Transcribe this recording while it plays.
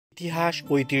ইতিহাস,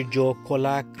 ঐতিহ্য,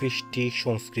 কলা, কৃষ্টি,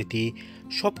 সংস্কৃতি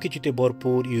সবকিছুতে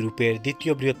ভরপুর ইউরোপের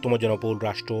দ্বিতীয় বৃহত্তম জনবহুল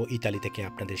রাষ্ট্র ইতালি থেকে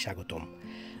আপনাদের স্বাগতম।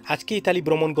 আজকে ইতালি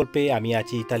ভ্রমণ গল্পে আমি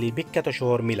আছি ইতালির বিখ্যাত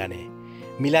শহর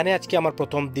মিলানে আজকে আমার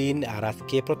প্রথম দিন, আর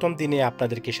আজকে প্রথম দিনে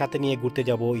আপনাদেরকে সাথে নিয়ে ঘুরতে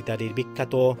যাব ইতালির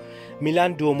বিখ্যাত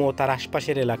মিলান ডুওমো, তার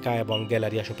আশপাশের এলাকা এবং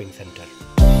গ্যালারিয়া শপিং সেন্টার।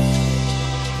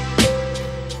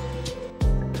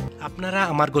 আপনারা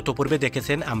আমার গত পূর্বে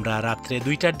দেখেছেন আমরা রাত্রে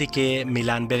 2টার দিকে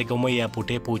মিলান বেরগামো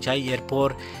এয়ারপোর্টে পৌঁছাই। এরপর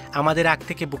আমাদের আগ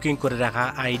থেকে বুকিং করে রাখা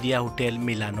আইডিয়া হোটেল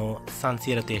মিলানো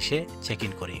সানসিরোতে এসে চেক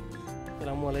ইন করি।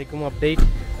 আসসালামু আলাইকুম। Update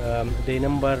day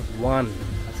number 1।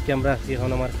 আজকে আমরা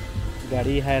এখন আমার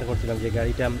গাড়ি হায়ার করছিলাম, যে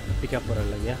গাড়িটা পিক আপ করার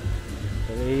লাগে।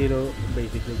 তো এই হলো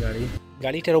বেসিক্যালি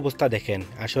গাড়িটার অবস্থা দেখেন,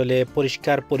 আসলে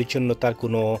পরিষ্কার পরিচ্ছন্নতার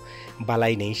কোনো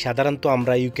বালাই নেই। সাধারণত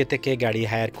আমরা ইউকে থেকে গাড়ি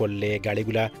হায়ার করলে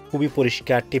গাড়িগুলা খুবই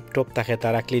পরিষ্কার টিপটপ থাকে,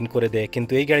 তারা ক্লিন করে দেয়,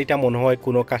 কিন্তু এই গাড়িটা মনে হয়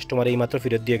কোনো কাস্টমার এইমাত্র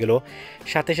ফেরত দিয়ে গেল,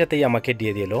 সাথে সাথেই আমাকে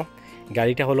দিয়ে দিল।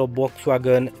 গাড়িটা হলো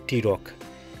ভক্সওয়াগন টি-রক।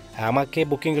 আমাকে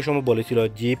বুকিংয়ের সময় বলেছিল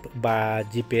জিপ বা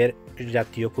জিপের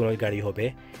জাতীয় কোনো গাড়ি হবে।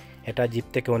 এটা জিপ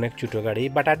থেকে অনেক ছোটো গাড়ি,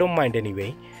 but I don't mind anyway.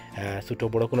 ছোটো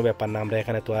বড়ো কোনো ব্যাপার না, আমরা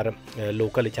এখানে তো আর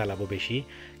লোকালি চালাবো বেশি।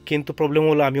 কিন্তু প্রবলেম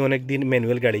হলো আমি অনেক দিন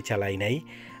ম্যানুয়াল গাড়ি চালাই নাই,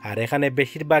 আর এখানে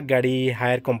বেশিরভাগ গাড়ি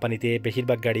হায়ার কোম্পানিতে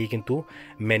বেশিরভাগ গাড়ি কিন্তু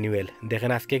ম্যানুয়াল।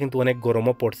 দেখেন আজকে কিন্তু অনেক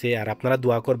গরমও পড়ছে, আর আপনারা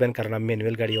দোয়া করবেন কারণ আমি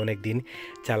ম্যানুয়াল গাড়ি অনেক দিন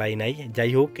চালাই নাই।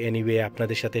 যাই হোক, এনিওয়ে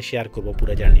আপনাদের সাথে শেয়ার করবো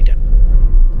পুরো জার্নিটা।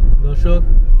 দর্শক,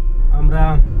 আমরা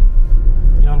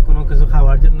এখন কোনো কিছু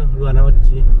খাওয়ার জন্য রওনা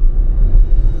হচ্ছি।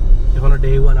 এখনো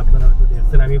ডে 1, আপনারা হয়তো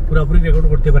দেখছেন আমি পুরোপুরি রেকর্ড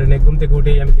করতে পারি না। ঘুম থেকে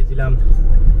উঠেই আমি গেছিলাম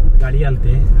গাড়ি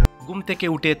আনতে। ঘুম থেকে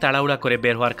উঠে তাড়াহুড়া করে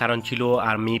বের হওয়ার কারণ ছিল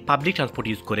আমি পাবলিক ট্রান্সপোর্ট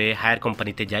ইউজ করে হায়ার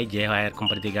কোম্পানিতে যাই, যে হায়ার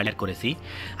কোম্পানিতে গাড়ি করেছি।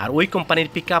 আর ওই কোম্পানির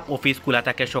পিক আপ অফিস খোলা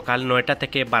থাকে সকাল 9টা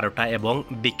থেকে 12টা এবং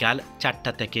বিকাল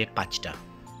 4টা থেকে 5টা।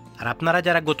 আর আপনারা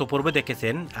যারা গত পর্বে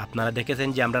দেখেছেন, আপনারা দেখেছেন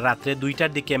যে আমরা রাত্রে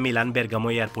 2টার দিকে মিলান বেরগামো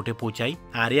এয়ারপোর্টে পৌঁছাই।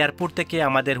 আর এয়ারপোর্ট থেকে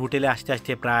আমাদের হোটেলে আসতে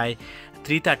আসতে প্রায়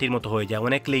 3:30 মতো হয়ে যায়।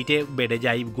 অনেক লেটে বেডে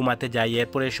যাই, ঘুমাতে যাই।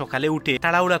 এরপরে সকালে উঠে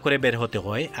তাড়াহুড়া করে বের হতে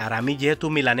হয়। আর আমি যেহেতু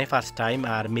মিলানে ফার্স্ট টাইম,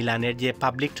 আর মিলানের যে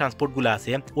পাবলিক ট্রান্সপোর্টগুলো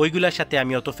আছে ওইগুলোর সাথে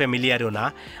আমি অত ফ্যামিলিয়ারও না।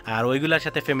 আর ওইগুলোর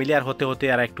সাথে ফ্যামিলিয়ার হতে হতে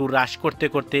আর একটু রাশ করতে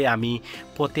করতে আমি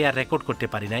পথে আর রেকর্ড করতে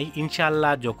পারি নাই।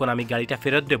 ইনশাআল্লাহ যখন আমি গাড়িটা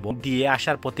ফেরত দেবো, দিয়ে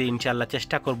আসার পথে ইনশাআল্লাহ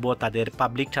চেষ্টা করব তাদের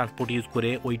পাবলিক ট্রান্সপোর্ট ইউজ করে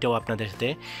ওইটাও আপনাদের সাথে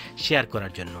শেয়ার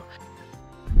করার জন্য।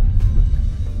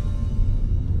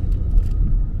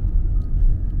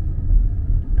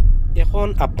 এখন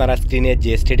আপনারা স্ক্রিনে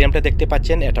যে স্টেডিয়ামটা দেখতে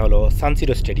পাচ্ছেন এটা হলো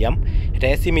সানসিরো স্টেডিয়াম। এটা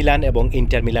এসি মিলান এবং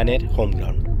ইন্টার মিলানের হোম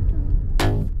গ্রাউন্ড।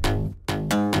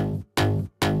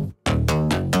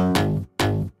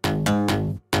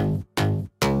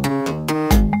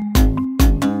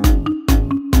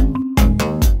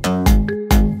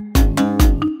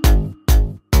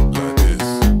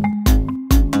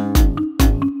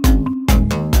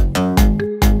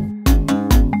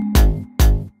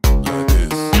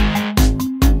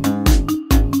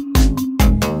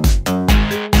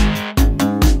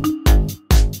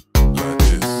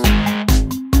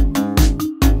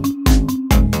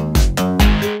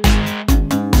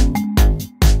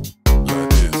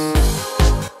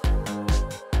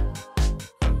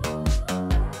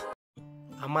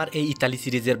 আমার এই ইতালি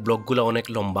সিরিজের ব্লগগুলো অনেক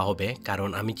লম্বা হবে, কারণ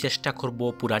আমি চেষ্টা করব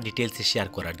পুরা ডিটেলসে শেয়ার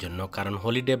করার জন্য, কারণ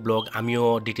হলিডে ব্লগ আমিও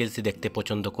ডিটেলসে দেখতে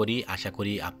পছন্দ করি। আশা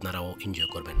করি আপনারাও এনজয়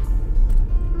করবেন।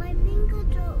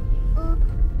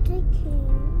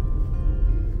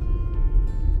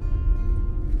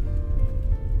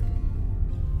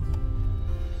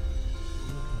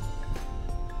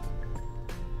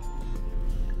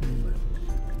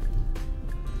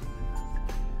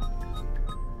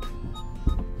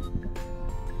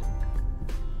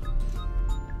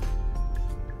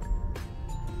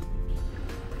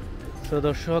 তো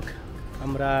দর্শক,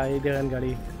 আমরা এই দেখেন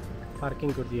গাড়ি পার্কিং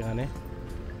করছি এখানে,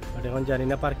 বাট এখন জানি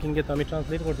না পার্কিংয়ে। তো আমি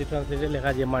ট্রান্সলেট করছি, ট্রান্সলেটে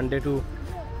লেখা যে মানডে টু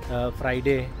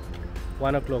ফ্রাইডে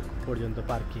 1 o'clock পর্যন্ত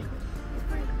পার্কিং,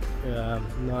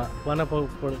 1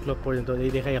 o'clock পর্যন্ত।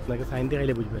 এই দেখাই আপনাকে, সাইন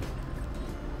দেখাইলে বুঝবেন।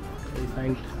 এই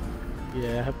sign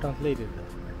I have translated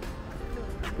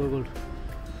Google.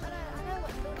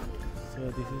 So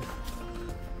this is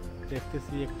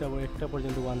দেখতেছি একটা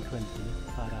পর্যন্ত 120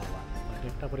 পার আওয়ার,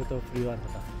 একটা পরে তো ফ্রি হওয়ার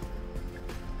কথা।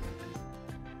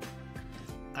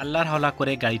 আল্লাহর হাওলা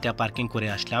করে গাড়িটা পার্কিং করে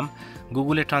আসলাম।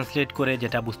 গুগলে ট্রান্সলেট করে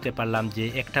যেটা বুঝতে পারলাম যে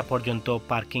একটা পর্যন্ত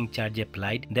parking charge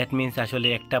applied, that means আসলে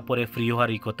একটা পরে ফ্রি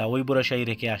হওয়ারই কথা, ওই ভরসায়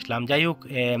রেখে আসলাম। যাই হোক,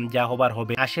 যা হবার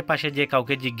হবে। আশেপাশে যে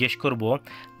কাউকে জিজ্ঞেস করব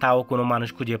তাও কোনো মানুষ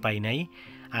খুঁজে পাই নাই।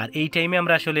 আর এই টাইমে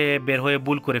আমরা আসলে বের হয়ে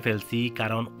ভুল করে ফেলছি,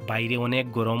 কারণ বাইরে অনেক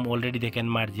গরম। অলরেডি দেখেন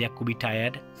মার্জিয়া খুবই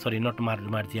tired, sorry not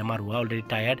Marjia, মারুয়া already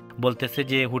tired, বলতেছে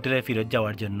যে হোটেলে ফেরত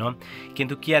যাওয়ার জন্য।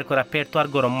 কিন্তু কি আর করা, পেট তো আর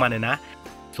গরম মানে না।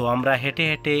 সো আমরা হেঁটে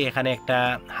হেঁটে এখানে একটা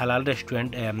হালাল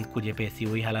রেস্টুরেন্ট খুঁজে পেয়েছি,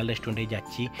 ওই হালাল রেস্টুরেন্টেই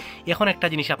যাচ্ছি। এখন একটা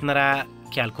জিনিস আপনারা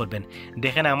খেয়াল করবেন,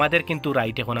 দেখেন আমাদের কিন্তু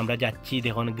রাইট, এখন আমরা যাচ্ছি,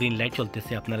 দেখুন গ্রিন লাইট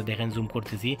চলতেছে, আপনারা দেখেন জুম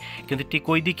করতেছি, কিন্তু ঠিক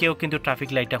ওই দিকেও কিন্তু ট্রাফিক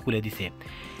লাইটটা খুলে দিছে।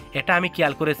 এটা আমি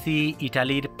খেয়াল করেছি,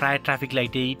 ইটালির প্রায় ট্রাফিক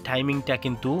লাইটেই টাইমিংটা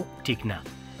কিন্তু ঠিক না।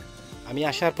 আমি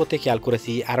আসার পথে খেয়াল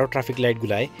করেছি আরও ট্রাফিক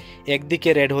লাইটগুলায় একদিকে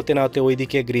রেড হতে না হতে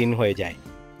ওইদিকে গ্রিন হয়ে যায়।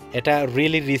 এটা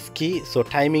রিয়েলি রিস্কি। সো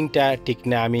টাইমিংটা ঠিক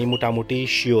না, আমি মোটামুটি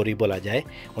শিওরই বলা যায়।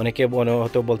 অনেকে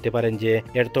হয়তো বলতে পারেন যে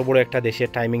এত বড় একটা দেশের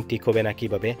টাইমিং ঠিক হবে না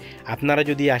কিভাবে। আপনারা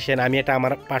যদি আসেন, আমি এটা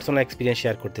আমার পার্সোনাল এক্সপিরিয়েন্স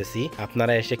শেয়ার করতেছি,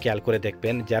 আপনারা এসে খেয়াল করে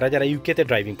দেখবেন। যারা যারা ইউকেতে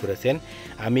ড্রাইভিং করেছেন,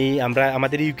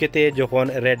 আমাদের ইউকেতে যখন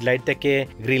রেড লাইট থেকে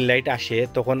গ্রিন লাইট আসে,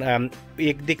 তখন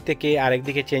একদিক থেকে আরেক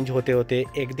দিকে চেঞ্জ হতে হতে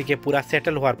একদিকে পুরা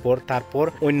সেটেল হওয়ার পর তারপর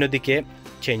অন্যদিকে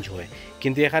চেঞ্জ হয়।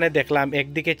 কিন্তু এখানে দেখলাম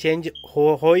একদিকে চেঞ্জ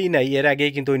হয়ই নাই, এর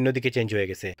আগেই কিন্তু অন্যদিকে চেঞ্জ হয়ে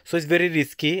গেছে। So it's very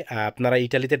risky. আপনারা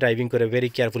ইটালিতে ড্রাইভিং করে ভেরি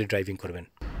কেয়ারফুলি ড্রাইভিং করবেন।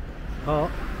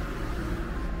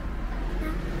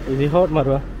 Is it hot,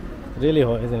 Marwa? Really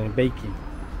hot, isn't it? Baking.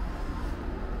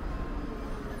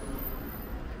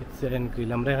 It's an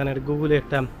grill. আমরা এখানে গুগলে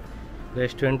একটা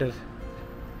রেস্টুরেন্টের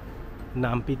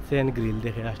নাম পিৎজা এন্ড গ্রিল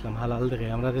দেখে আসলাম, হালাল দেখে।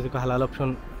 আমরা যেহেতু হালাল অপশন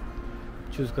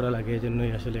চুজ করা লাগে, এই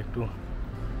জন্যই আসলে একটু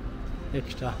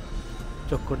এক্সট্রা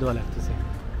চক্কর দেওয়া লাগতেছে।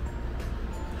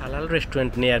 হালাল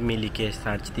রেস্টুরেন্ট নেয়ার মিলিকে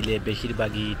সার্চ দিলে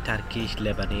বেশিরভাগই টার্কিশ,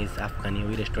 লেবানিজ, আফগানি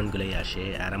ওই রেস্টুরেন্টগুলোই আসে।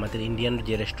 আর আমাদের ইন্ডিয়ান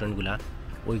যে রেস্টুরেন্টগুলো,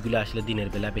 ওইগুলো আসলে দিনের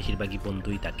বেলা বেশিরভাগই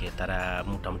বন্ধই থাকে, তারা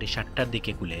মোটামুটি 7টার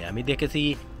দিকে খুলে। আমি দেখেছি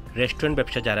রেস্টুরেন্ট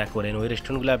ব্যবসা যারা করেন ওই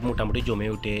রেস্টুরেন্টগুলো মোটামুটি জমে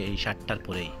ওঠে এই 7টার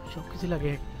পরেই। সব কিছু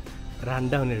লাগে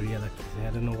রানডাউনের এরিয়া লাগতেছে,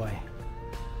 আই ডোন্ট নো ওয়াই।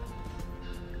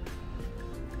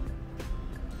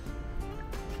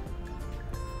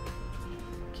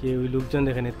 ওই লোকজন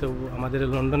দেখেন, তো আমাদের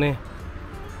লন্ডনে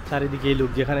চারিদিকে এই লোক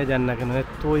যেখানে যান না কেন,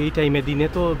 তো এই টাইমে দিনে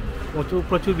তো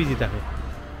প্রচুর বিজি থাকে।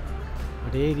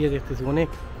 বাট এই এরিয়া দেখতেছি অনেক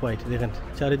কোয়াইট, দেখেন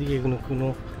চারিদিকে কোনো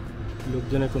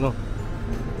লোকজনের কোনো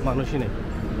মানুষই নেই।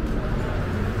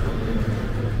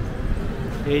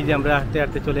 এই যে আমরা হাঁটতে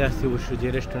হাঁটতে চলে আসছি অবশ্যই যে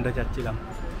রেস্টুরেন্টে যাচ্ছিলাম,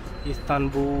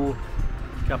 ইস্তানবুল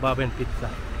কাবাব এন্ড পিৎজা।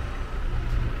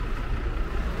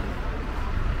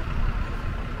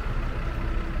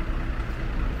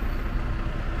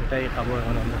 এটাই খাবো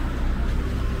এখন আমরা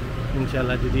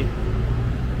ইনশাল্লাহ, যদি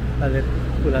তাদের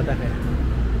খোলা থাকে।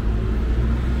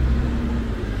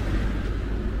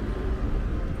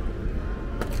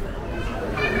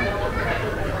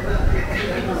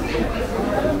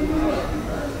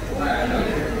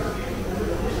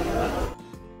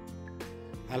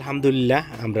 আলহামদুলিল্লাহ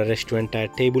আমরা রেস্টুরেন্টটা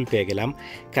টেবিল পেয়ে গেলাম,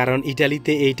 কারণ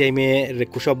ইটালিতে এই টাইমে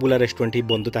সবগুলা রেস্টুরেন্টই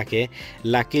বন্ধ থাকে।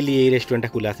 লাকিলি এই রেস্টুরেন্টটা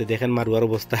খোলা আছে। দেখেন মারুয়ার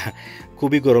অবস্থা,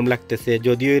 খুবই গরম লাগতেছে।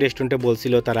 যদিও এই রেস্টুরেন্টে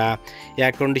বলছিল তারা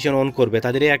এয়ার কন্ডিশন অন করবে,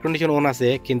 তাদের এয়ার কন্ডিশন অন আছে,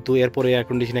 কিন্তু এরপরে এয়ার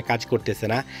কন্ডিশনে কাজ করতেছে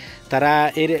না। তারা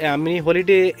আমি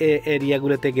হলিডে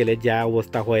এরিয়াগুলোতে গেলে যা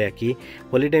অবস্থা হয় আর কি,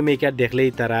 হলিডে মেকার দেখলেই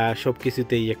তারা সব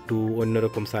কিছুতেই একটু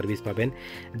অন্যরকম সার্ভিস পাবেন।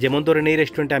 যেমন ধরেন এই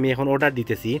রেস্টুরেন্টে আমি এখন অর্ডার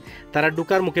দিতেছি, তারা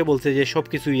ঢুকার মুখে বলছে যে সব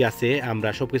কিছুই আছে, আমরা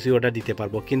সব কিছুই অর্ডার দিতে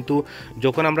পারবো। কিন্তু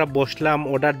যখন আমরা বসলাম,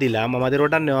 অর্ডার দিলাম, আমাদের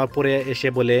অর্ডার নেওয়ার পরে এসে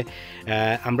বলে,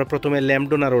 আমরা প্রথমে ল্যাম্ব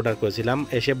ডোনার অর্ডার করেছিলাম,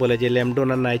 এসে বলে যে ল্যাম্ব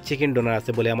ডোনার নাই, চিকেন ডোনার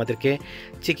আছে, বলে আমাদেরকে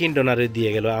চিকেন ডোনারে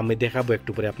দিয়ে গেল। আমি দেখাবো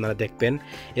একটু পরে, আপনারা দেখবেন।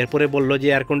 এরপরে বললো যে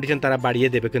এয়ার কন্ডিশন তারা বাড়িয়ে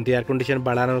দেবে, কিন্তু এয়ার কন্ডিশন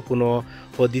বাড়ানোর কোনো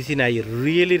হদিসই নাই।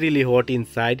 Really hot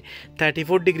inside,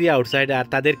 34 degree outside. আর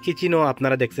তাদের কিচেনও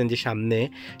আপনারা দেখছেন যে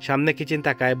সামনে কিচেন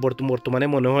তাকায়, বর্তমানে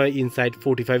মনে হয় ইনসাইড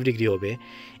 45 ডিগ্রি হবে।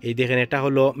 এই দেখেন, এটা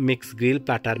হলো mix grill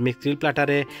platter. Mix grill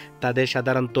প্ল্যাটারে তাদের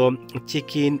সাধারণত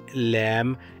চিকেন, ল্যাম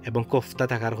এবং কোফতা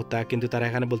থাকার কথা, কিন্তু তারা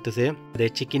এখানে বলতেছে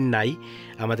তাদের চিকেন নাই,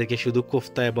 আমাদেরকে শুধু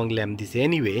কোফতা এবং ল্যাম দিছে।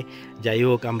 এনিওয়ে, যাই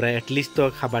হোক, আমরা অ্যাটলিস্ট তো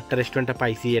খাবারটা রেস্টুরেন্টটা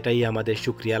পাইছি, এটাই আমাদের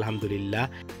শুকরিয়া আলহামদুলিল্লাহ।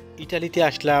 ইটালিতে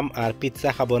আসলাম আর পিৎজা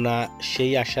খাবো না,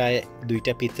 সেই আশায়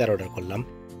 2টা পিৎজার অর্ডার করলাম।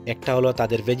 একটা হলো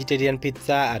তাদের ভেজিটেরিয়ান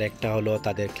পিৎজা আর একটা হলো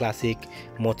তাদের ক্লাসিক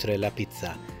মোzzarella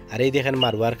পিৎজা। আর এই দেখেন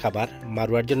মারুয়ার খাবার।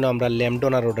 মারুয়ার জন্য আমরা ল্যাম্ব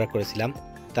ডোনার অর্ডার করেছিলাম,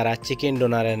 তারা চিকেন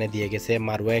ডোনার এনে দিয়ে গেছে।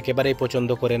 মারুয়া একেবারেই পছন্দ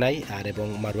করে নাই, আর এবং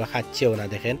মারুয়া খাচ্ছেও না।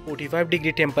 দেখেন 45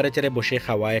 ডিগ্রি টেম্পারেচারে বসে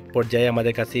খাওয়া এক পর্যায়ে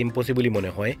আমাদের কাছে ইম্পসিবলই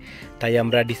মনে হয়। তাই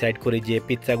আমরা ডিসাইড করি যে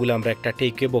পিৎজাগুলো আমরা একটা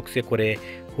টেকওয়ে বক্সে করে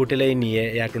হোটেলেই নিয়ে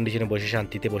এয়ার কন্ডিশনে বসে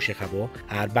শান্তিতে বসে খাবো।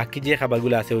 আর বাকি যে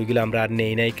খাবারগুলো আছে ওইগুলো আমরা আর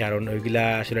নেই নাই, কারণ ওইগুলা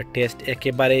আসলে টেস্ট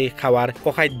একেবারেই খাওয়ার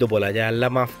অখাদ্য বলা যায়। আল্লাহ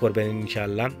মাফ করবেন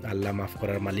ইনশাআল্লাহ, আল্লাহ মাফ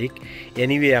করার মালিক।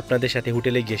 এনিওয়ে আপনাদের সাথে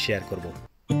হোটেলে গিয়ে শেয়ার করব।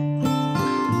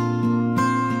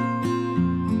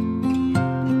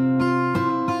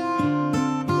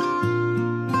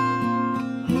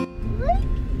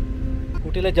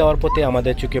 হোটেলে যাওয়ার পথে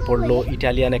আমাদের চোখে পড়লো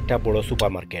ইটালিয়ান একটা বড়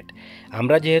সুপারমার্কেট।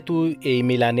 আমরা যেহেতু এই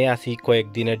মিলানে আসি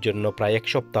কয়েকদিনের জন্য, প্রায় এক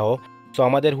সপ্তাহ, সো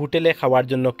আমাদের হোটেলে খাওয়ার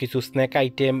জন্য কিছু স্ন্যাক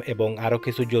আইটেম এবং আরও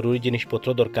কিছু জরুরি জিনিসপত্র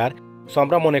দরকার। সো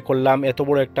আমরা মনে করলাম এত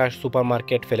বড় একটা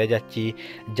সুপারমার্কেট ফেলে যাচ্ছি,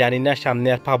 জানি না সামনে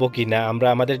আর পাবো কি না।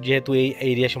 আমাদের যেহেতু এই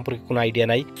এরিয়া সম্পর্কে কোনো আইডিয়া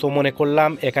নাই, সো মনে করলাম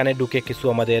এখানে ঢুকে কিছু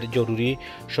আমাদের জরুরি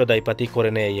সদাইপাতি করে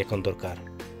নেয় এখন দরকার।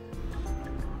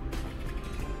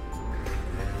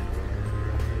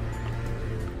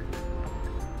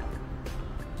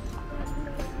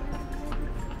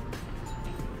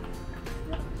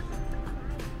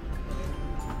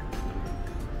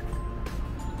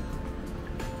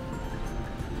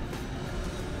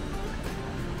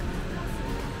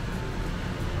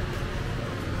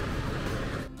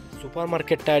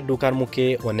 সুপারমার্কেটটায় ঢোকার মুখে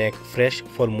অনেক ফ্রেশ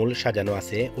ফলমূল সাজানো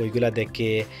আছে, ওইগুলা দেখে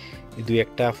দুই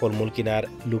একটা ফলমূল কেনার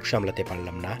লোভ সামলাতে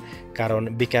পারলাম না, কারণ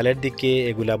বিকালের দিকে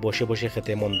এগুলা বসে বসে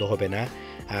খেতে মন্দ হবে না।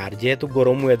 আর যেহেতু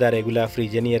গরম ওয়েদার, এগুলা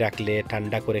ফ্রিজে নিয়ে রাখলে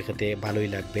ঠান্ডা করে খেতে ভালোই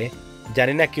লাগবে।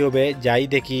 জানি না কী হবে, যাই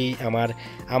দেখি।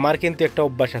 আমার কিন্তু একটা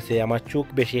অভ্যাস আছে, আমার চোখ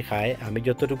বেশি খায়। আমি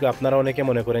যতটুকু, আপনারা অনেকে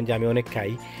মনে করেন যে আমি অনেক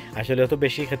খাই, আসলে অত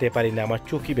বেশি খেতে পারি না, আমার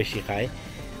চোখই বেশি খায়।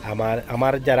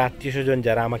 আমার যারা আত্মীয় স্বজন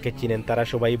যারা আমাকে চিনেন তারা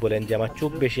সবাই বলেন যে আমার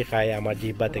চোখ বেশি খায় আমার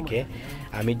জিহ্বা থেকে।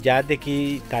 আমি যা দেখি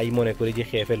তাই মনে করি যে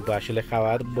খেয়ে ফেলবো, আসলে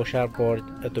খাওয়ার বসার পর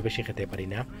এত বেশি খেতে পারি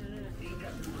না।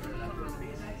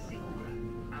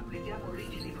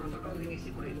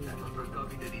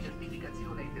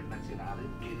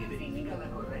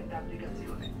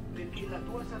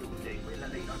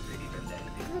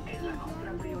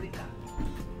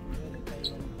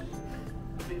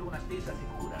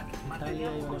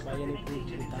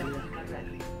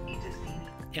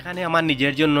 এখানে আমার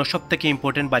নিজের জন্য সবথেকে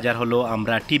ইম্পর্টেন্ট বাজার হলো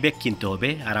আমরা টি ব্যাগ কিনতে হবে,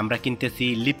 আর আমরা কিনতেছি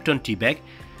লিপটন টি ব্যাগ।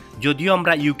 যদিও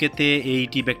আমরা ইউকেতে এই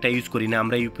টি ব্যাগটা ইউজ করি না,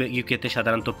 আমরা ইউকেতে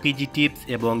সাধারণত পিজি টিপস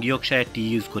এবং ইয়র্কশায়ার টি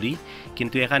ইউজ করি,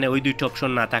 কিন্তু এখানে ওই দুইটা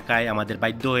অপশন না থাকায় আমাদের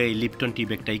বাধ্য হয়ে এই লিপটন টি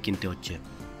ব্যাগটাই কিনতে হচ্ছে।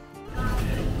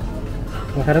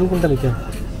 কারণ কোনটা লিখা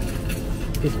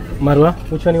মারুয়া,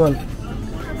 which one you want?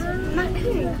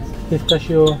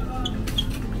 Pistachio,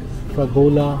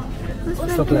 Fragola,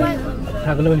 chocolate.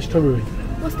 Fragola and strawberry.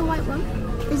 What's the white one?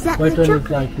 Is that White the one is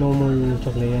chocolate? like normal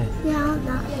chocolate, yeah. Yeah,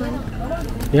 that one.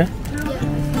 Yeah?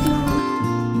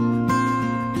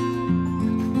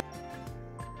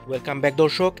 Welcome back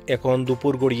দর্শক, এখন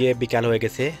দুপুর গড়িয়ে বিকাল হয়ে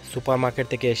গেছে। Supermarket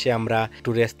থেকে এসে আমরা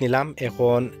একটু রেস্ট নিলাম,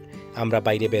 এখন আমরা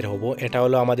বাইরে বের হব। এটা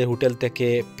হলো আমাদের হোটেল থেকে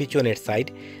পিছনের সাইড।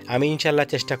 আমি ইনশাল্লাহ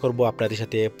চেষ্টা করব আপনাদের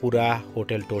সাথে পুরা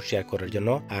হোটেল ট্যুর শেয়ার করার জন্য।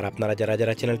 আর আপনারা যারা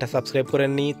যারা চ্যানেলটা সাবস্ক্রাইব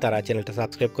করেননি তারা চ্যানেলটা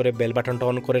সাবস্ক্রাইব করে বেল বাটনটা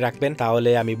অন করে রাখবেন,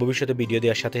 তাহলে আমি ভবিষ্যতে ভিডিও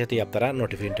দেওয়ার সাথে সাথেই আপনারা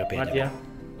নোটিফিকেশনটা পেয়ে যাবেন।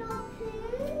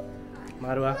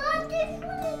 মারওয়া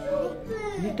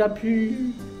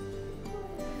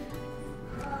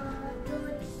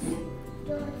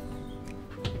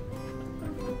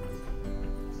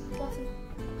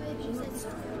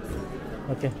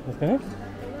ওকে ওকে।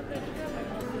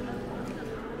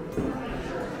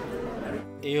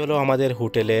 এই হলো আমাদের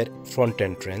হোটেলের ফ্রন্ট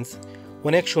এন্ট্রেন্স,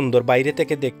 অনেক সুন্দর। বাইরে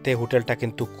থেকে দেখতে হোটেলটা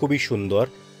কিন্তু খুবই সুন্দর,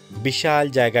 বিশাল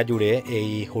জায়গা জুড়ে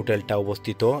এই হোটেলটা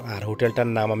অবস্থিত। আর হোটেলটার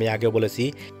নাম আমি আগে বলেছি,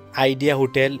 আইডিয়া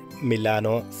হোটেল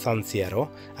মিলানো সানসিয়ারো।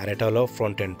 আর এটা হলো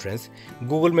ফ্রন্ট এন্ট্রেন্স।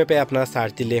 গুগল ম্যাপে আপনারা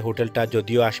সার্চ দিলে হোটেলটা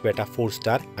যদিও আসবে এটা 4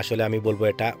 স্টার, আসলে আমি বলবো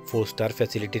এটা 4 স্টার,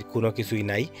 ফ্যাসিলিটির কোনো কিছুই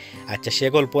নাই। আচ্ছা, সে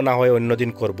গল্প না হয়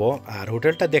অন্যদিন করব। আর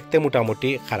হোটেলটা দেখতে মোটামুটি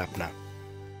খারাপ না।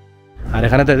 আর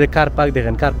এখানে তাদের কার পার্ক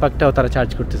দেখেন, কার পার্কটাও তারা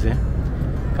চার্জ করতেছে।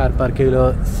 কার পার্কে হলো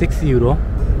 6 ইউরো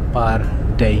পার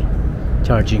ডে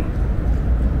চার্জিং।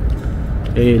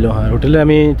 এই হলো, হ্যাঁ হোটেলে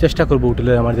আমি চেষ্টা করবো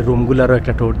হোটেলের আমাদের রুমগুলোরও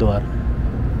একটা ট্যুর দেওয়ার।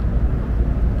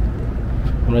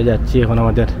 আমরা যাচ্ছি এখন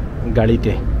আমাদের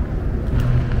গাড়িতে,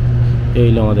 এই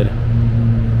হলো আমাদের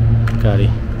গাড়ি।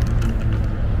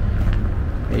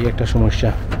 এই একটা সমস্যা,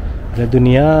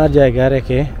 দুনিয়ার জায়গা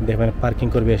রেখে দেখবেন পার্কিং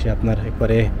করবে এসে আপনার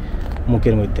একবারে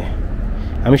মুখের মধ্যে।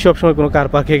 আমি সবসময় কোনো কার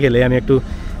পার্কে গেলে আমি একটু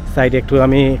সাইডে একটু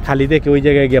আমি খালি দেখে ওই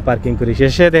জায়গায় গিয়ে পার্কিং করি।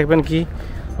 শেষে দেখবেন কি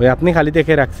ওই আপনি খালি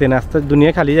দেখে রাখছেন, আস্তে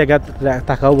দুনিয়া খালি জায়গা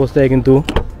থাকা অবস্থায় কিন্তু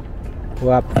ও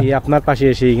আপনার পাশে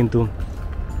এসেই কিন্তু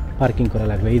পার্কিং করা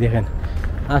লাগবে। এই দেখেন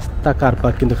আস্তা কার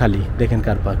পার্ক কিন্তু খালি, দেখেন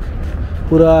কার পার্ক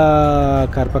পুরা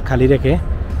কার পার্ক খালি রেখে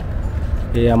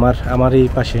এই আমার এই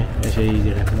পাশে এসে এই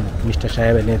দেখেন মিস্টার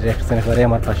সাহেব এনে রাখছেন একেবারে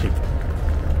আমার পাশে।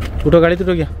 উঠো গাড়ি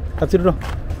দুটো গিয়া, তাপসি উঠো।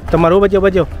 Tomorrow,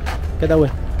 bajo. Get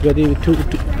away.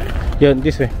 Yeah,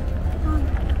 this way.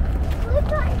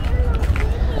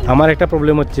 আমার একটা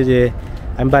প্রবলেম হচ্ছে যে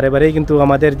আমি বারে কিন্তু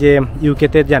আমাদের যে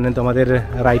ইউকেতে জানেন তো আমাদের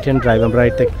রাইট হ্যান্ড ড্রাইভ আমরা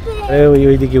রাইট থেকে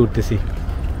ওই দিকে উঠতেছি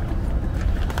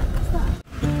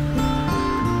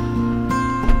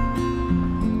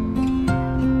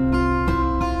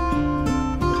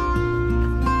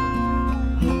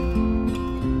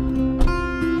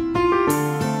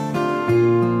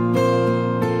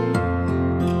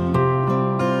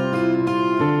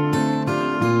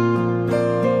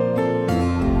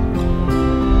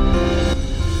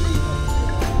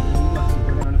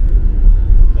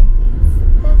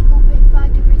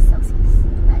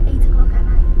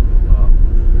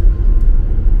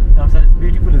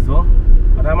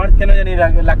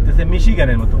লাগতেছে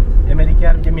মিশিগানের মতো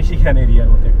আমেরিকার যে মিশিগান এরিয়ার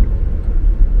মতো একটু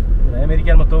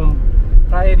আমেরিকার মতো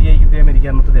প্রায় এরিয়াই কিন্তু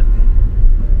আমেরিকার মতো দেখতে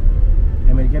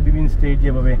আমেরিকার বিভিন্ন স্টেট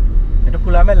যেভাবে এটা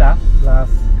খোলামেলা প্লাস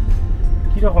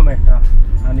কিরকম একটা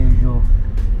unusual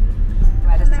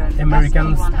American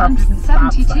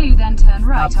 172 then turn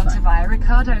right onto via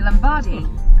Riccardo Lombardi.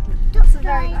 That's a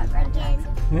very bad red light.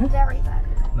 Very bad.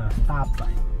 No, stop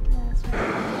sign.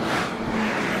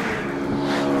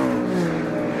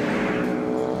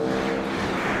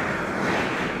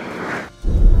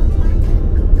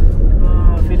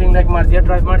 Feeling like Marzia,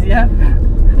 drive Marzia.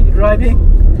 You driving?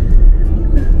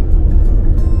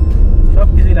 সব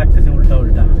কিছুই লাগতেছে উল্টা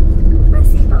উল্টা My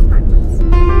seatbelt backwards.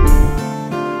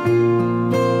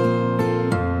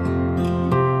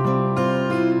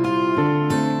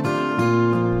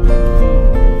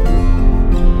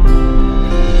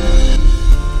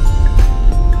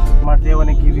 Marzia want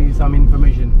to give you some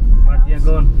information. Marzia,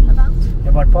 go on.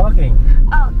 About parking.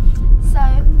 Oh, so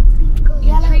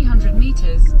In 300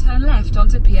 meters, turn left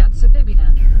onto Piazza Bibina.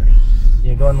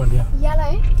 Yeah, go on, Marzia.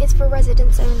 yellow is for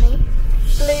residents only.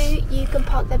 Blue, you can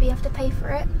park there but you have to pay for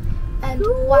it. And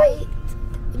white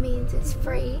means it's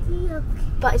free.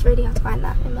 But it's really hard to find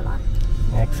that in Milan.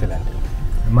 Excellent.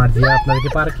 Marzia আপনাদেরকে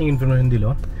parking information দিল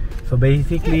so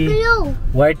basically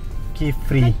white কি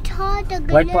free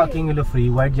white parking হলো free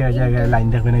white জায়গায় line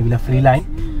দেখবেন এগুলো free line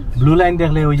blue line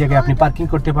দেখলে ওই জায়গায় আপনি পার্কিং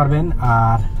করতে পারবেন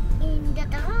আর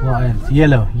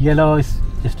yellow is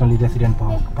just only resident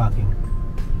parking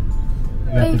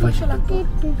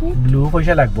blue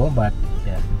পয়সা লাগবে but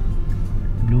yeah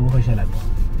blue পয়সা লাগবে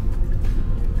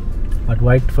but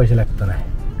white পয়সা লাগতো না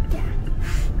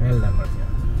well done Marzia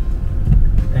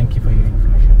thank you for your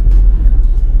information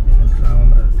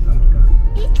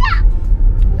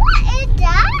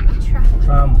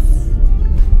tram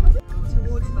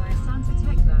Towards via Santa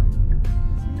Tecla.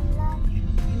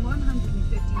 In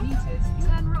 150 meters,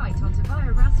 turn right onto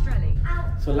via Rastrelli.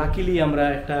 so luckily আমরা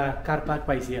একটা car park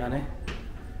পাইছি এখানে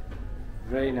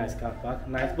very nice car park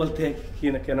nice বলতে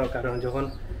কেন কারণ যখন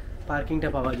পার্কিংটা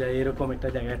পাওয়া যায় এরকম একটা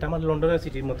জায়গা এটা আমার লন্ডনের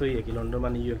সিটির মতোই কি লন্ডন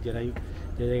মানে নিউ ইয়র্ক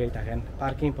যে জায়গায় থাকেন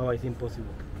পার্কিং পাওয়া ইজ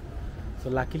ইম্পসিবল সো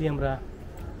লাকিলি আমরা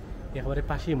একেবারে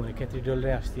পাশেই মনে ক্যাথিড্রালে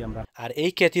আসছি আমরা আর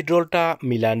এই ক্যাথিড্রালটা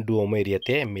মিলান ডুওমো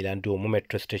এরিয়াতে মিলান ডুওমো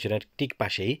মেট্রো স্টেশনের ঠিক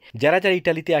পাশেই যারা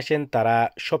ইটালিতে আসেন তারা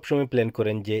সবসময় প্ল্যান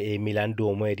করেন যে এই মিলান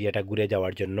ডুওমো এরিয়াটা ঘুরে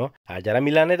যাওয়ার জন্য আর যারা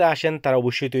মিলানে আসেন তারা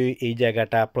অবশ্যই তো এই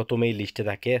জায়গাটা প্রথমেই লিস্টে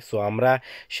থাকে সো আমরা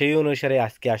সেই অনুসারে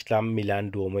আজকে আসলাম মিলান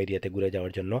ডুওমো এরিয়াতে ঘুরে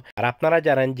যাওয়ার জন্য আর আপনারা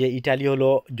জানেন যে ইটালি হলো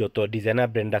যত ডিজাইনার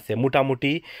ব্র্যান্ড আছে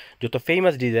মোটামুটি যত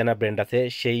ফেমাস ডিজাইনার ব্র্যান্ড আছে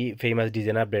সেই ফেমাস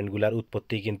ডিজাইনার ব্র্যান্ডগুলোর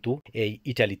উৎপত্তি কিন্তু এই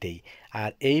ইটালিতেই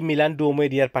আর এই মিলান ডুওমো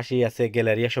এরিয়ার পাশেই আছে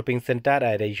গ্যালারিয়া শপিং সেন্টার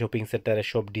আর এই শপিং সেন্টারে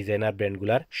সব ডিজাইনার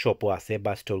ব্র্যান্ডগুলার শপও আছে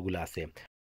বা স্টোরগুলো আছে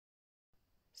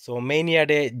সো মেইন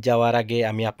ইয়ার্ডে যাওয়ার আগে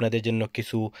আমি আপনাদের জন্য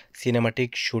কিছু সিনেমাটিক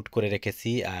শ্যুট করে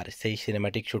রেখেছি আর সেই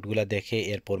সিনেমাটিক শ্যুটগুলো দেখে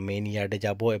এরপর মেইন ইয়ার্ডে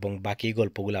যাব এবং বাকি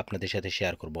গল্পগুলো আপনাদের সাথে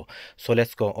শেয়ার করব so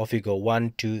let's go of you go 1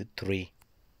 2 3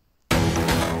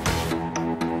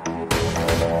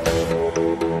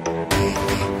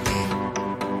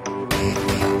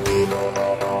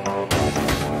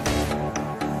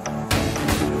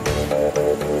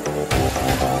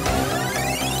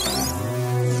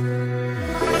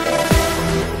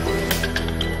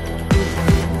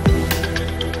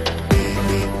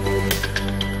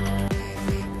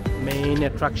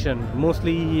 attraction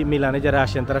mostly মিলানে যারা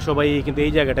আসেন তারা সবাই কিন্তু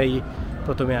এই জায়গাটাই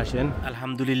প্রথমে আসেন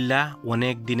আলহামদুলিল্লাহ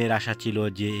অনেক দিনের আশা ছিল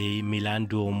যে এই মিলান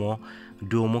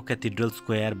ডুওমো ক্যাথিড্রাল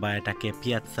স্কোয়ার বা এটাকে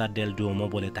পিয়াৎসা ডেল ডুওমো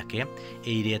বলে থাকে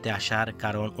এই এরিয়াতে আসার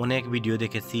কারণ অনেক ভিডিও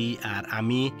দেখেছি আর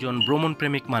আমি একজন ভ্রমণ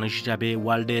প্রেমিক মানুষ হিসাবে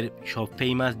ওয়ার্ল্ডের সব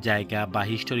ফেমাস জায়গা বা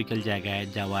হিস্টোরিক্যাল জায়গায়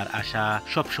যাওয়ার আশা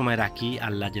সবসময় রাখি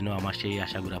আল্লাহ যেন আমার সেই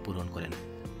আশাগুলো পূরণ করেন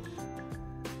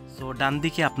তো ডান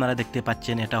দিকে আপনারা দেখতে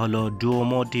পাচ্ছেন এটা হলো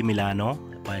ডুওমো ডি মিলানো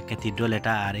ক্যাথিড্রাল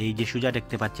এটা আর এই যে সোজা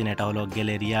দেখতে পাচ্ছেন এটা হলো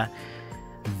গ্যালারিয়া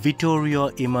ভিটোরিও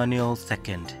ইমানুয়েল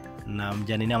সেকেন্ড নাম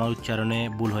জানি না, আমার উচ্চারণে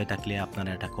ভুল হয়ে থাকলে আপনারা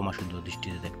এটা ক্ষমা সুন্দর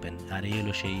দৃষ্টিতে দেখবেন। আর এই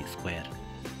হলো সেই স্কোয়ার,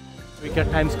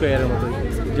 টাইম স্কোয়ারের মতো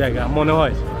জায়গা মনে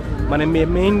হয়, মানে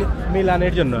মেইন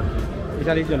মিলানের জন্য,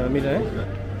 ইতালির জন্য মিলানে।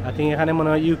 আই থিঙ্ক এখানে মনে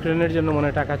হয় ইউক্রেনের জন্য মনে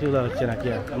হয় টাকা চুলা হচ্ছে নাকি,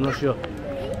 আমি নট শিওর।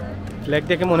 ফ্ল্যাগ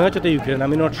দেখে মনে হচ্ছে তো ইউক্রেন,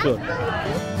 আমি নট শিওর।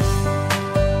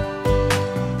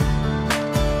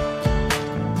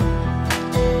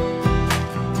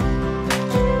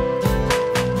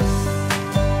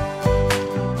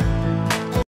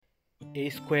 এই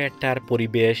স্কোয়ারটার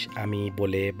পরিবেশ আমি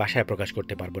বলে ভাষায় প্রকাশ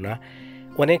করতে পারবো না।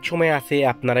 অনেক সময় আছে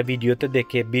আপনারা ভিডিওতে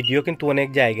দেখে ভিডিও কিন্তু অনেক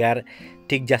জায়গার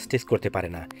ঠিক জাস্টিস করতে পারে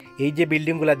না। এই যে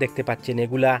বিল্ডিংগুলো দেখতে পাচ্ছেন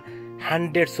এগুলা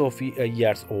হান্ড্রেডস অফ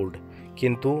ইয়ার্স ওল্ড,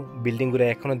 কিন্তু বিল্ডিংগুলো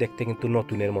এখনও দেখতে কিন্তু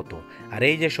নতুনের মতো। আর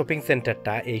এই যে শপিং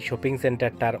সেন্টারটা, এই শপিং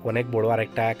সেন্টারটার অনেক বড়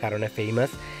আরেকটা কারণে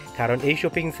ফেমাস, কারণ এই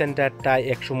শপিং সেন্টারটা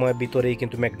এক সময় ভিতরেই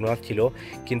কিন্তু ম্যাকডোনাল্ডস ছিল,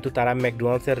 কিন্তু তারা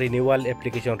ম্যাকডোনাল্ডসের রিনিউয়াল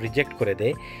অ্যাপ্লিকেশন রিজেক্ট করে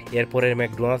দেয়। এরপরে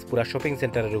ম্যাকডোনাল্ডস পুরো শপিং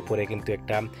সেন্টারের উপরে কিন্তু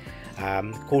একটা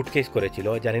কোর্ট কেস করেছিল,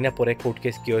 জানি না পরে কোর্ট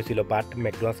কেস কী হয়েছিল, বাট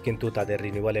ম্যাকডোনাল্ডস কিন্তু তাদের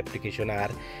রিনিউয়াল অ্যাপ্লিকেশন আর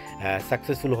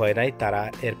সাকসেসফুল হয় নাই। তারা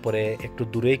এরপরে একটু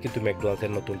দূরেই কিন্তু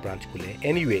ম্যাকডোনাল্ডসের নতুন ব্রাঞ্চ খুলে।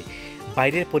 এনিওয়ে,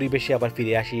 বাইরের পরিবেশে আবার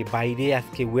ফিরে আসি। বাইরে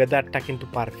আজকে ওয়েদারটা কিন্তু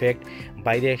পারফেক্ট,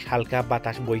 বাইরে হালকা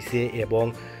বাতাস বইছে এবং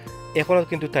এখনও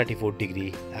কিন্তু 34 ডিগ্রি।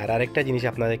 আর আরেকটা জিনিস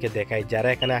আপনাদেরকে দেখাই, যারা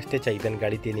এখানে আসতে চাইবেন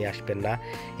গাড়িতে নিয়ে আসবেন না।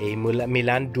 এই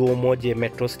মিলান ডুওমো যে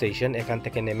মেট্রো স্টেশন, এখান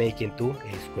থেকে নেমেই কিন্তু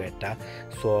এই স্কোয়ারটা।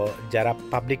 সো যারা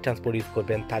পাবলিক ট্রান্সপোর্ট ইউজ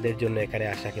করবেন তাদের জন্য এখানে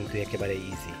আসা কিন্তু একেবারে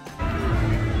ইজি।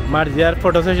 মার্জিয়ার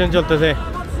ফটো সেশন চলতেছে।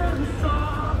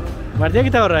 মার্জিয়া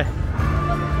কি কর রা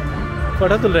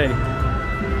ফটো তুল রা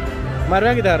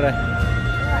মারবা কি কর রা?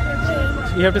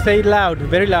 You have to say it loud,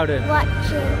 very loud.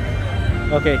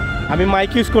 ওকে, আমি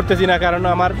মাইক ইউজ করতেছি না কারণ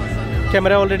আমার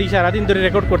ক্যামেরা অলরেডি সারাদিন ধরে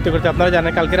রেকর্ড করতে করতে, আপনারা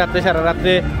জানেন কালকে রাত্রে সারা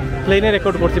রাত্রে প্লেনে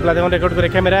রেকর্ড করছি, প্লাস এখন রেকর্ড করে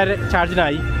ক্যামেরার চার্জ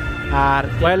নাই, আর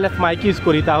ওয়্যারলেস মাইক ইউজ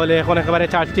করি, তাহলে এখন একেবারে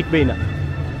চার্জ টিকবেই না।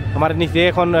 আমার নিচে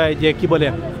এখন যে কি বলে,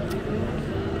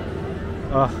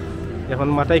 এখন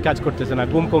মাথায় কাজ করতেছে না,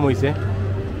 ঘুম কম হয়েছে।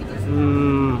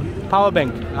 পাওয়ার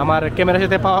ব্যাংক, আমার ক্যামেরার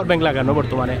সাথে পাওয়ার ব্যাংক লাগানো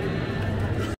বর্তমানে।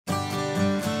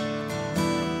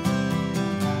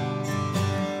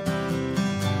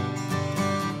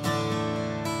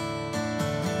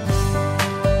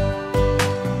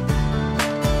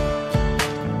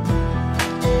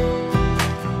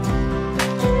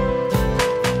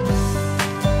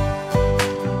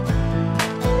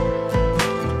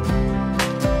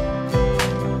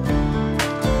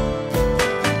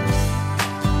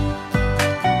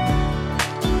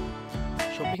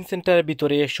 সেন্টারের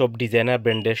ভিতরে সব ডিজাইনার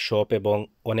ব্র্যান্ডের শপ এবং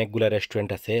অনেকগুলো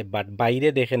রেস্টুরেন্ট আছে, বাট বাইরে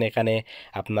দেখেন এখানে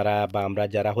আপনারা বা আমরা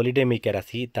যারা হলিডে মেকার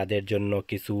আছি তাদের জন্য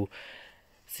কিছু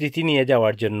স্মৃতি নিয়ে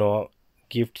যাওয়ার জন্য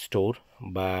গিফট স্টোর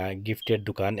বা গিফটের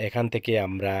দোকান। এখান থেকে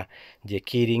আমরা যে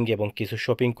কিরিং এবং কিছু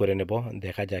শপিং করে নেব,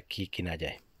 দেখা যাক কি কিনা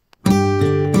যায়।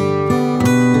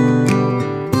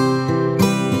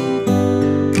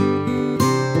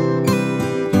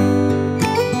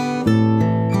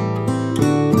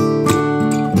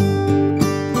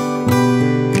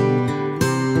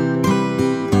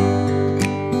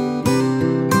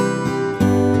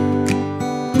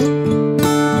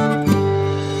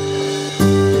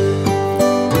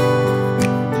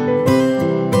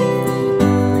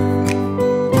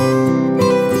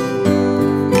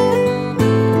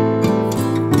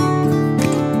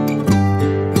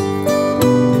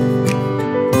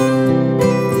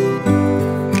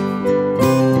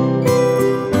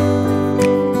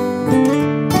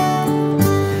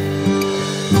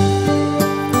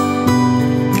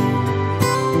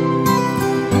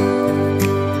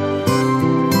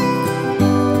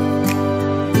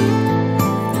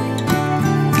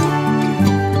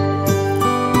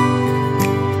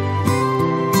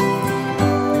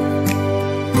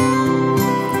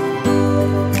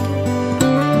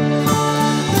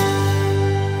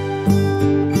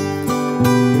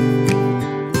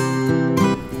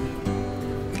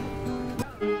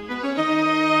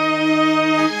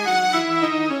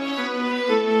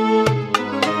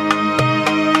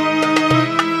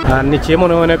 আর নিচে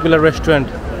মনে হয় অনেকগুলো restaurant.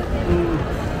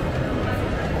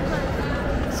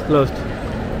 It's closed.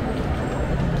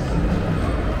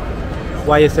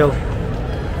 YSL.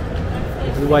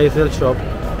 This is YSL shop.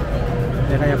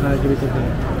 দেখাই আপনারা কি ভিতরে,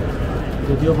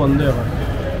 যদিও বন্ধ এখন।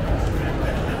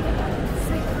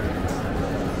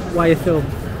 YSL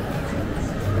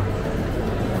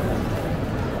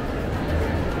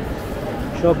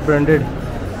সব ব্র্যান্ডেড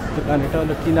দোকান। এটা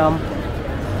হলো কি নাম,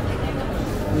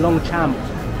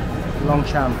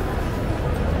 Longchamp.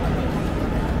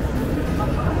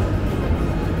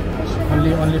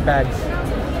 Only bags.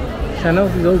 Chanel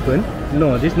is open.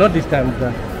 No, this not this time of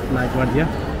the night, Madhya.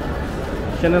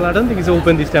 Channel, I don't think it's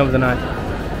open this time of the night.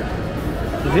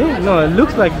 Is it? No, it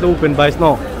looks like it's open, but it's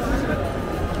not.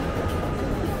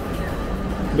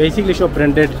 Basically, shop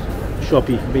branded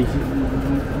shoppy,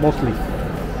 mostly.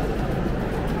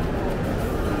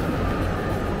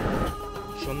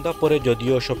 সন্ধ্যা পরে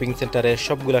যদিও shopping সেন্টারে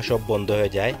সবগুলা সব বন্ধ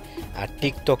হয়ে যায় আর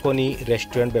ঠিক তখনই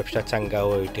রেস্টুরেন্ট ব্যবসা চাঙ্গা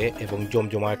হয়ে ওঠে এবং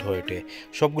জমজমাট হয়ে ওঠে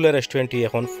সবগুলো রেস্টুরেন্টই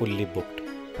এখন ফুললি বুকড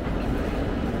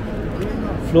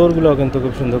ফ্লোরগুলো কিন্তু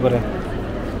খুব সুন্দর করে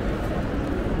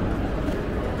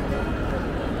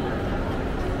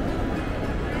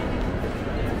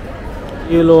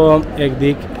এলো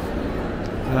একদিক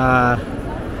আর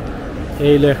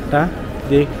এই হলো একটা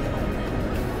দিক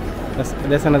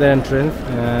that's another entrance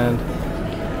and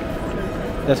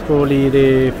that's probably the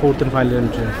fourth and final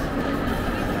entrance.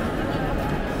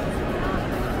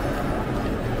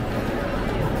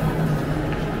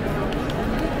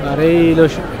 Are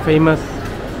famous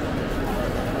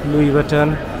Louis Vuitton.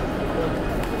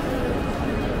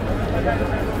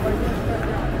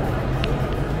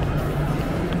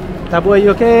 Tabu, are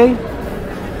you okay?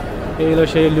 এই হলো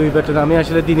সেই লুই ভিটন আমি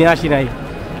আসলে দিনে আসি নাই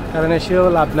কারণ এসেও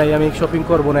লাভ নাই আমি শপিং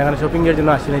করবো না এখানে শপিংয়ের জন্য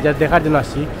আসি নাই যা দেখার জন্য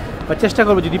আসি বা চেষ্টা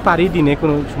করবো যদি পারি দিনে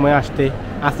কোনো সময়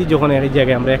আসি যখন এই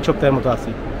জায়গায় আমরা এক সপ্তাহের মতো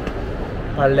আসি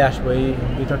পারলে আসবো এই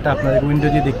ভিতরটা আপনাদের উইন্ডো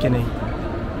দিয়ে দেখতে নেই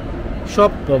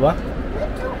শপ বাবা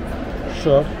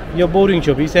shop your boring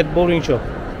shop you said boring shop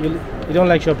you don't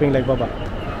like shopping like Baba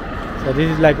so this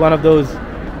is like one of those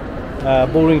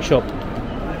boring shop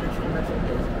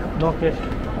no cash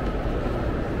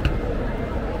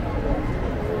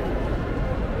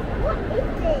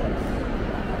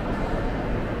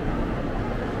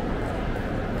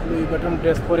Louis Vuitton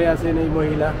dress পরে আছেন এই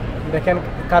মহিলা দেখেন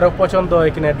কারো পছন্দ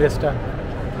হয় কিনা ড্রেসটা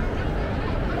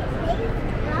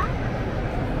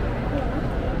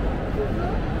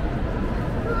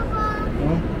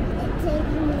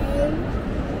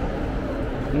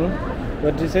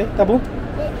What did you say, Tabu? It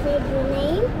said your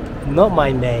name. Not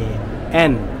my name.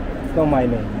 N. It's not my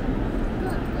name.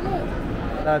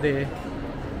 Radhe.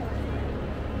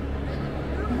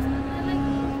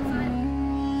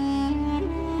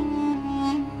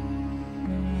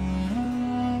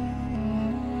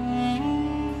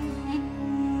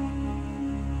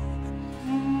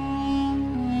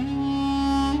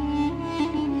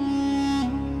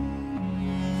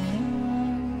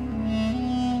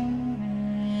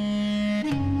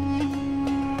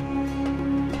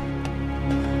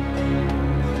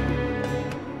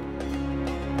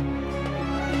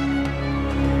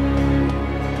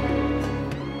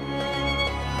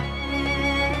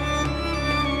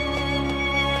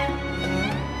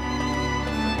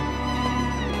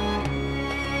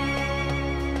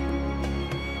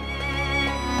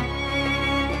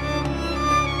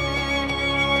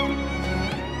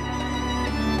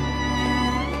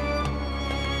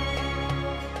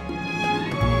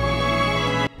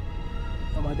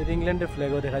 ইংল্যান্ডের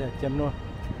ফ্ল্যাগও দেখা যাচ্ছে এমন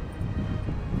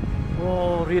ও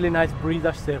রিয়েলি নাইস ব্রিজ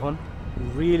আসছে এখন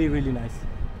রিয়েলি নাইস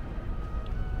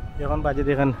এখন বাজে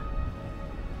দেখেন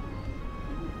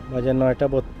বাজে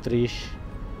 9:32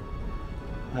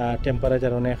 আর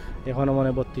টেম্পারেচার অনেক এখনও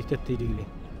মনে 32-33 ডিগ্রি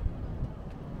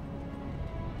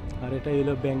আর এটা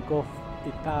হলো ব্যাংক অফ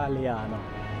ইতালিয়ানো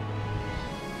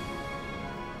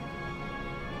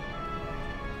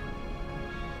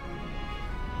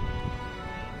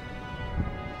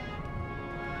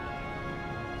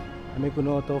আমি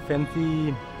কোনো তো ফ্যান্সি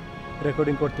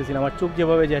রেকর্ডিং করতেছি না আমার চোখ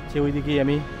যেভাবে যাচ্ছে ওই দিকেই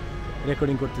আমি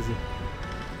রেকর্ডিং করতেছি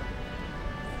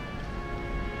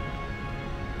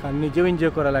কারণ নিজেও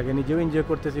এনজয় করা লাগে নিজেও এনজয়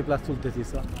করতেছি প্লাস চলতেছি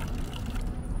so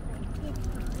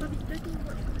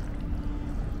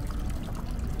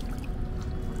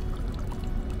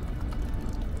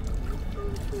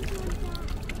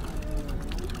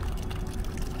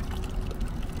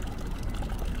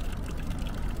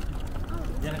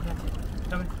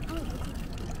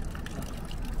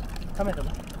Come here,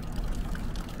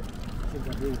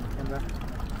 come here.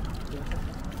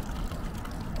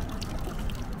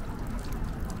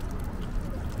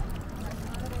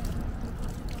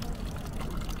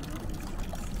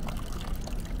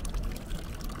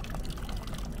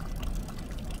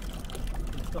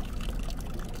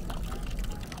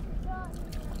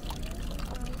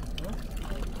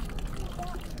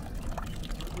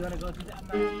 You want to go to that?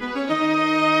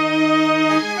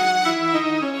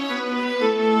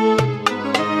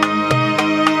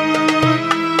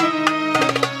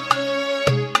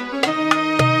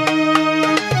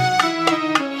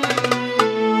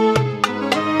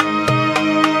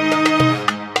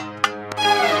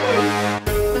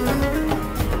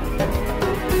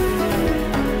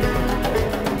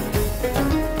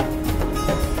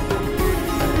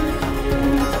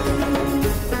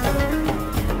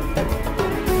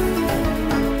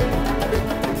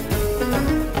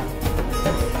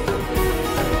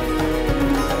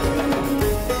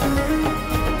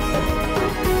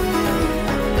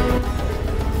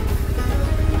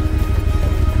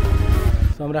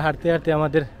 আমরা হাঁটতে হাঁটতে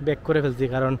আমাদের ব্যাক করে ফেলছি,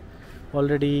 কারণ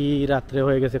অলরেডি রাত্রে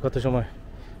হয়ে গেছে কত সময়,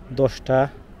 10টা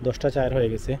 4 হয়ে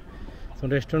গেছে। তো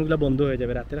রেস্টুরেন্টগুলো বন্ধ হয়ে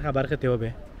যাবে, রাতের খাবার খেতে হবে,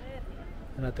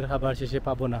 রাতের খাবার শেষে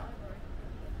পাবো না।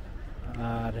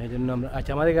 আর এই জন্য আমরা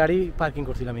আমাদের গাড়ি পার্কিং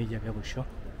করছিলাম এই জায়গায়, অবশ্য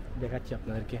দেখাচ্ছি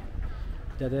আপনাদেরকে।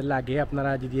 যাদের লাগে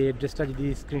আপনারা যদি অ্যাড্রেসটা যদি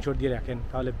স্ক্রিনশট দিয়ে রাখেন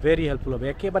তাহলে ভেরি হেল্পফুল হবে।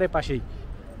 একেবারে পাশেই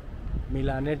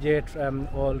মিলানের যে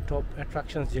অল টপ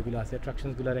অ্যাট্রাকশনস যেগুলো আছে,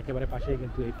 অ্যাট্রাকশনসগুলোর একেবারে পাশেই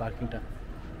কিন্তু এই পার্কিংটা।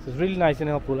 So it's really nice and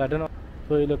helpful. I don't know.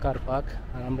 তো হইলো কার পার্ক।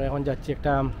 আর আমরা এখন যাচ্ছি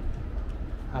একটা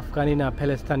আফগানি না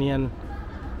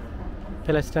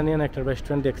প্যালেস্টানিয়ান একটা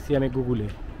রেস্টুরেন্ট দেখছি আমি গুগলে।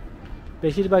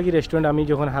 বেশিরভাগই রেস্টুরেন্ট আমি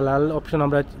যখন হালাল অপশন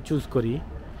আমরা চুজ করি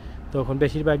তখন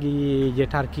বেশিরভাগই যে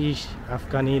Turkish,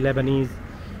 Afghani, Lebanese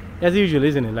as usual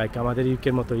isn't like আমাদের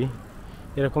ইউকের মতোই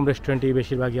এরকম রেস্টুরেন্টই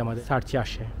বেশিরভাগই আমাদের সার্চে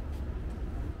আসে।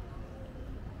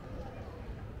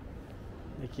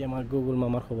 দেখি আমার গুগল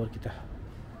মামার খবর কিটা।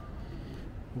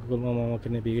 গুগল মামা আমাকে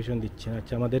নেভিগেশন দিচ্ছে।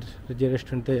 আচ্ছা, আমাদের যে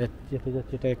রেস্টুরেন্টে যেতে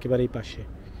যাচ্ছে এটা একেবারেই পাশে,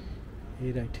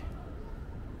 এই রাইট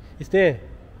ইসতে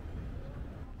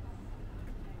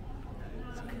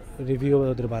রিভিউ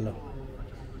ওদের ভালো।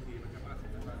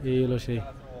 এই হলো সেই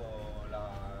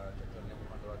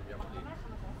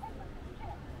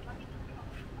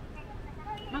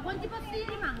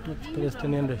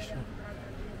প্যালেস্টাইনিয়ান রেস্টুরেন্ট।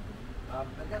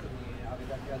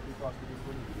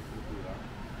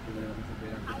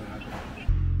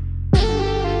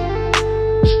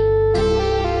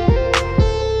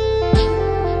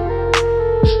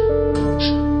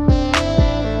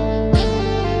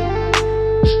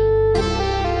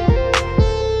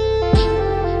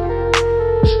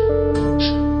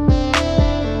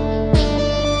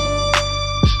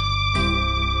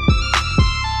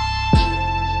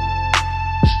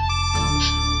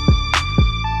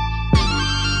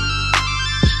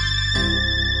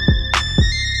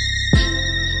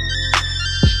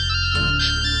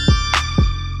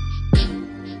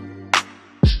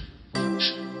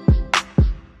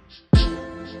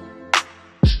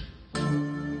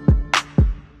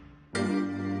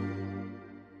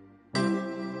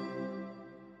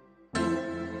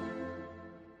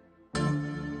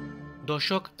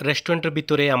 দর্শক, রেস্টুরেন্টের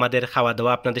ভিতরে আমাদের খাওয়া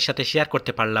দাওয়া আপনাদের সাথে শেয়ার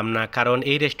করতে পারলাম না, কারণ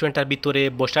এই রেস্টুরেন্টের ভিতরে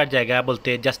বসার জায়গা বলতে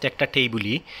জাস্ট একটা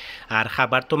টেবিলই, আর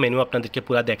খাবার তো মেনু আপনাদেরকে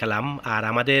পুরো দেখালাম। আর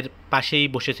আমাদের পাশেই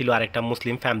বসেছিল আরেকটা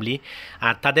মুসলিম ফ্যামিলি,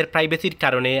 আর তাদের প্রাইভেসির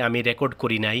কারণে আমি রেকর্ড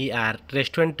করি নাই। আর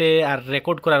রেস্টুরেন্টে আর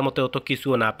রেকর্ড করার মতো অত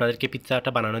কিছুও না, আপনাদেরকে পিৎজাটা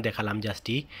বানানো দেখালাম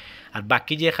জাস্টই। আর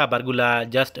বাকি যে খাবারগুলা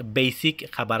জাস্ট বেসিক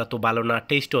খাবার, অত ভালো না,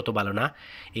 টেস্টও অত ভালো না।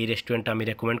 এই রেস্টুরেন্টটা আমি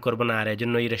রেকমেন্ড করবো না, আর এই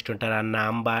জন্য এই রেস্টুরেন্টটার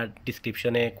নাম বা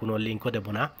ডিসক্রিপশনে কোনো লিঙ্কও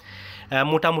দেবো না।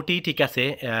 মোটামুটি ঠিক আছে।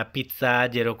 পিৎজা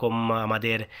যেরকম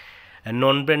আমাদের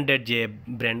নন ব্র্যান্ডেড যে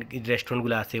ব্র্যান্ড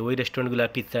রেস্টুরেন্টগুলো আছে, ওই রেস্টুরেন্টগুলোর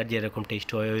পিৎজার যেরকম টেস্ট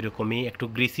হয় ওই রকমই, একটু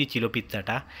গ্রিসি ছিল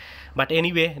পিৎজাটা। বাট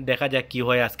এনিওয়ে, দেখা যাক কী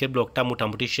হয়। আজকের ব্লগটা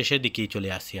মোটামুটি শেষের দিকেই চলে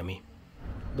আসি আমি।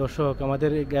 দর্শক,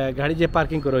 আমাদের গাড়ি যে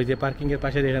পার্কিং করা হয়েছে, পার্কিংয়ের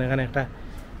পাশে দেখেন এখানে একটা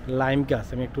লাইম গাছ।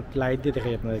 আমি একটু লাইট দিয়ে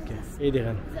দেখাই আপনাদেরকে। এই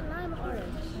দেখেন,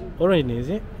 অরেঞ্জ নেই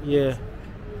যে ইয়ে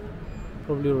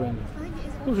প্রবলি অরেঞ্জ,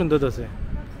 খুব সুন্দর আছে,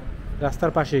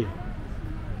 রাস্তার পাশেই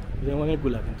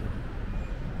অনেকগুলা। কিন্তু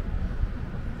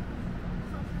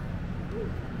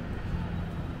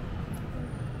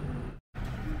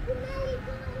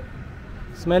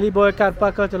স্মেলি বয় কার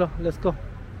পার্ক, চলো লেটস গো।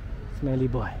 স্মেলি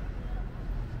বয়,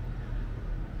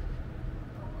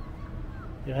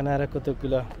 এখানে আর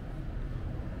কতগুলো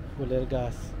ফুলের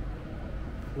গাছ,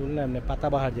 ফুল না এমনি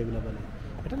পাতাবাহার যেগুলো বলে,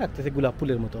 এটা লাগতেছে গোলাপ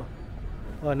ফুলের মতো।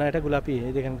 ও না, এটা গোলাপি।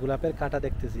 এই দেখেন গোলাপের কাঁটা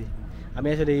দেখতেছি। আমি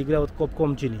আসলে এইগুলো খুব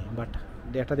কম চিনি, বাট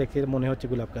এটা দেখে মনে হচ্ছে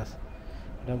গোলাপ গাছ।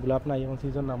 এটা গোলাপ না, এখন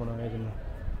সিজন না মনে হয়, এই জন্য।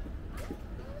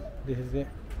 This is a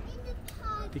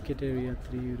ticket area,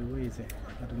 €3 is it?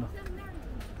 I don't know.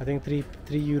 I think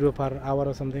 €3 per hour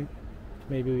or something.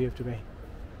 Maybe we have to pay.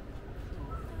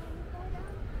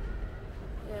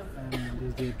 And this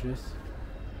is the address.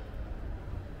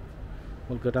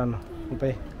 We'll go down. We'll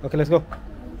pay. Okay, let's go.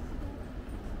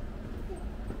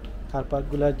 কার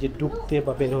পার্কগুলো যে ঢুকতে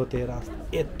বা বের হতে রাস্তা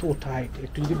এত tight.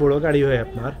 একটু যদি বড়ো গাড়ি হয়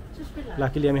আপনার,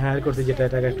 লাকিলি আমি হায়ার করছি যেটা,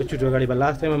 এটা একটু ছোটো গাড়ি। বা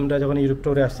লাস্ট টাইম আমরা যখন ইউরোপ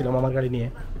ট্যুরে আসছিলাম আমার গাড়ি নিয়ে,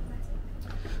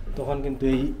 তখন কিন্তু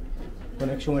এই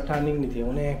অনেক সময় টার্নিং নিতে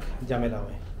অনেক ঝামেলা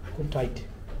হয়, খুব টাইট।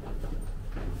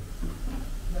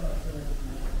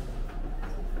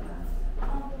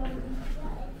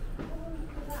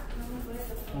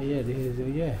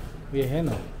 ये है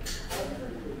ना,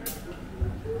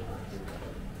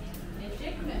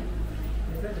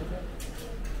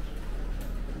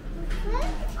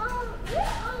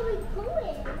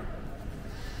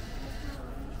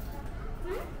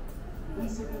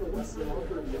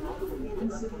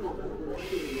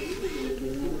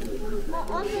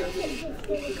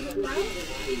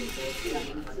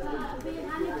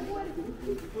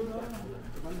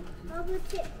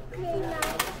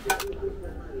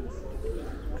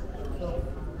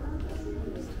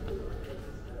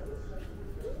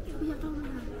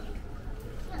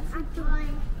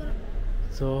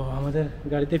 সো আমাদের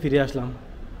গাড়িতে ফিরে আসলাম।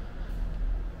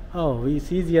 ও it's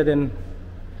easier then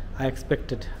I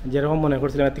expected, যেরকম মনে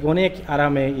করছিলাম এর থেকে অনেক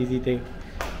আরামে ইজিতে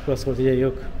ক্রস করতে। যাই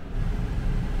হোক,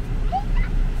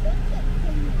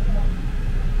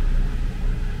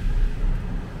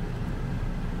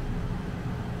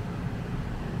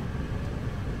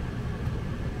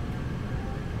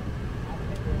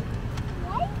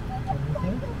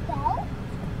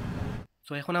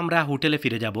 তো এখন আমরা হোটেলে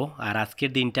ফিরে যাব। আর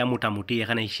আজকের দিনটা মোটামুটি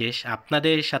এখানেই শেষ।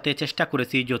 আপনাদের সাথে চেষ্টা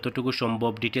করেছি যতটুকু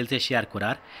সম্ভব ডিটেলসে শেয়ার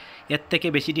করার। এর থেকে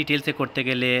বেশি ডিটেলসে করতে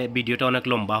গেলে ভিডিওটা অনেক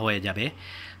লম্বা হয়ে যাবে।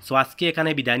 সো আজকে এখানে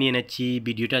বিদায় নিয়ে নিচ্ছি।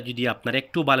 ভিডিওটা যদি আপনার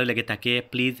একটু ভালো লেগে থাকে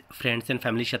প্লিজ ফ্রেন্ডস অ্যান্ড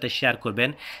ফ্যামিলির সাথে শেয়ার করবেন।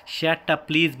 শেয়ারটা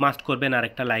প্লিজ মাস্ট করবেন, আর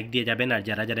একটা লাইক দিয়ে যাবেন। আর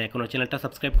যারা যারা এখনও চ্যানেলটা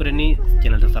সাবস্ক্রাইব করেনি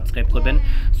চ্যানেলটা সাবস্ক্রাইব করবেন।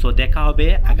 সো দেখা হবে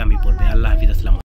আগামী পর্বে। আল্লাহ হাফিজ, আসসালাম।